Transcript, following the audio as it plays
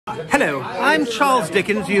Hello, I'm Charles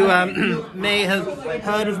Dickens. You may have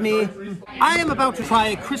heard of me. I am about to try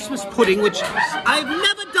a Christmas pudding, which I've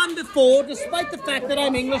never done before, despite the fact that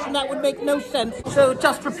I'm English and that would make no sense. So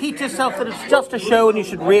just repeat to yourself that it's just a show and you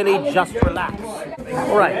should really just relax.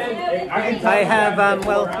 All right, I have,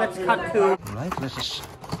 well, let's cut to... All right, let us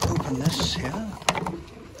open this here.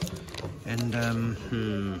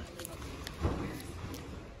 And,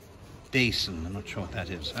 basin, I'm not sure what that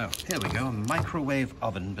is. Oh, here we go, a microwave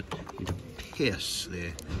oven, but need to pierce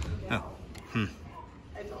the...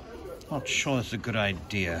 Not sure it's a good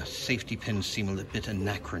idea. Safety pins seem a little bit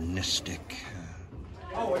anachronistic.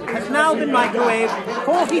 It has now been microwaved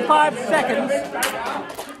 45 seconds.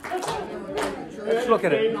 Let's look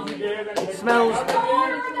at it. It smells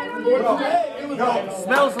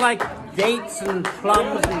like dates and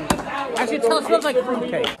plums and... Actually, it smells like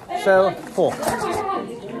fruitcake. So, 4.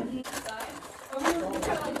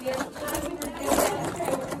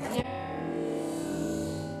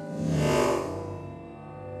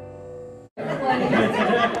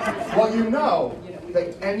 Well, you know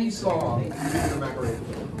that any song you can do macaroni.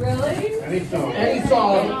 Really? Any song.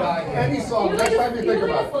 Any song. Next time you think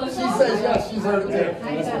about it. She says yes, she's heard it too.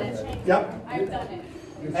 I've done it. Yep. I've done it.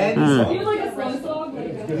 Any song. Even like a slow song?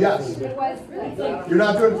 Yes. You're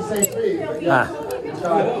not doing it at the same speed. But yes.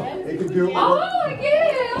 It can do. Oh, I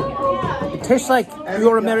get it! It tastes like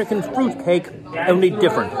your American fruitcake, only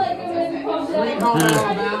different.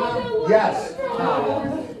 Yes.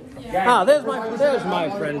 There's my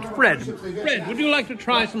friend, Fred. Fred, would you like to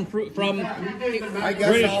try some fruit from... I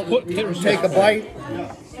guess I'll take a bite.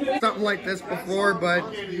 Something like this before, but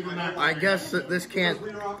I guess that this can't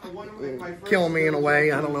kill me in a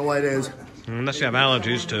way. I don't know what it is. Unless you have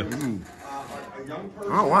allergies to...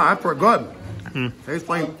 Oh, wow, that's pretty good. Tastes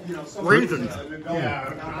like raisins. It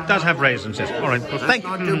does have raisins, yes. All right, well, thank you.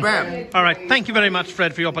 Not too bad. All right, thank you very much,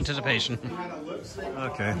 Fred, for your participation.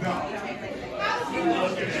 Okay.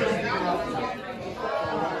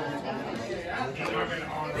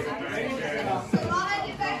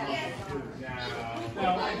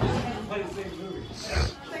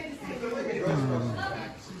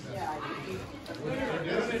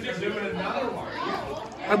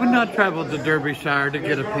 I would not travel to Derbyshire to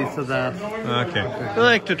get a piece of that. Okay. I'd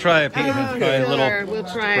like to try a piece, try a little We'll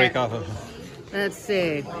try break it. off of. Let's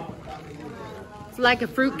see. It's like a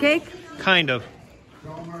fruit cake. Kind of.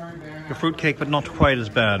 A fruit cake, but not quite as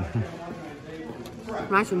bad.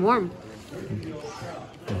 Nice and warm.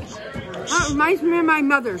 That reminds me of my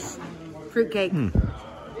mother's fruit cake.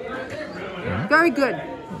 Very good.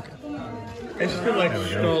 I still like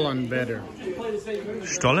Stollen better.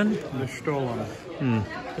 Stollen? The Stollen.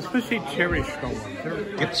 Especially cherry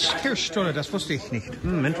Stollen. Jetzt hier Stollen, das wusste ich nicht.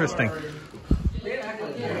 Interesting.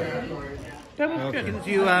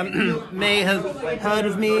 You may have heard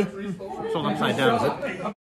of me. It's all upside down, is it?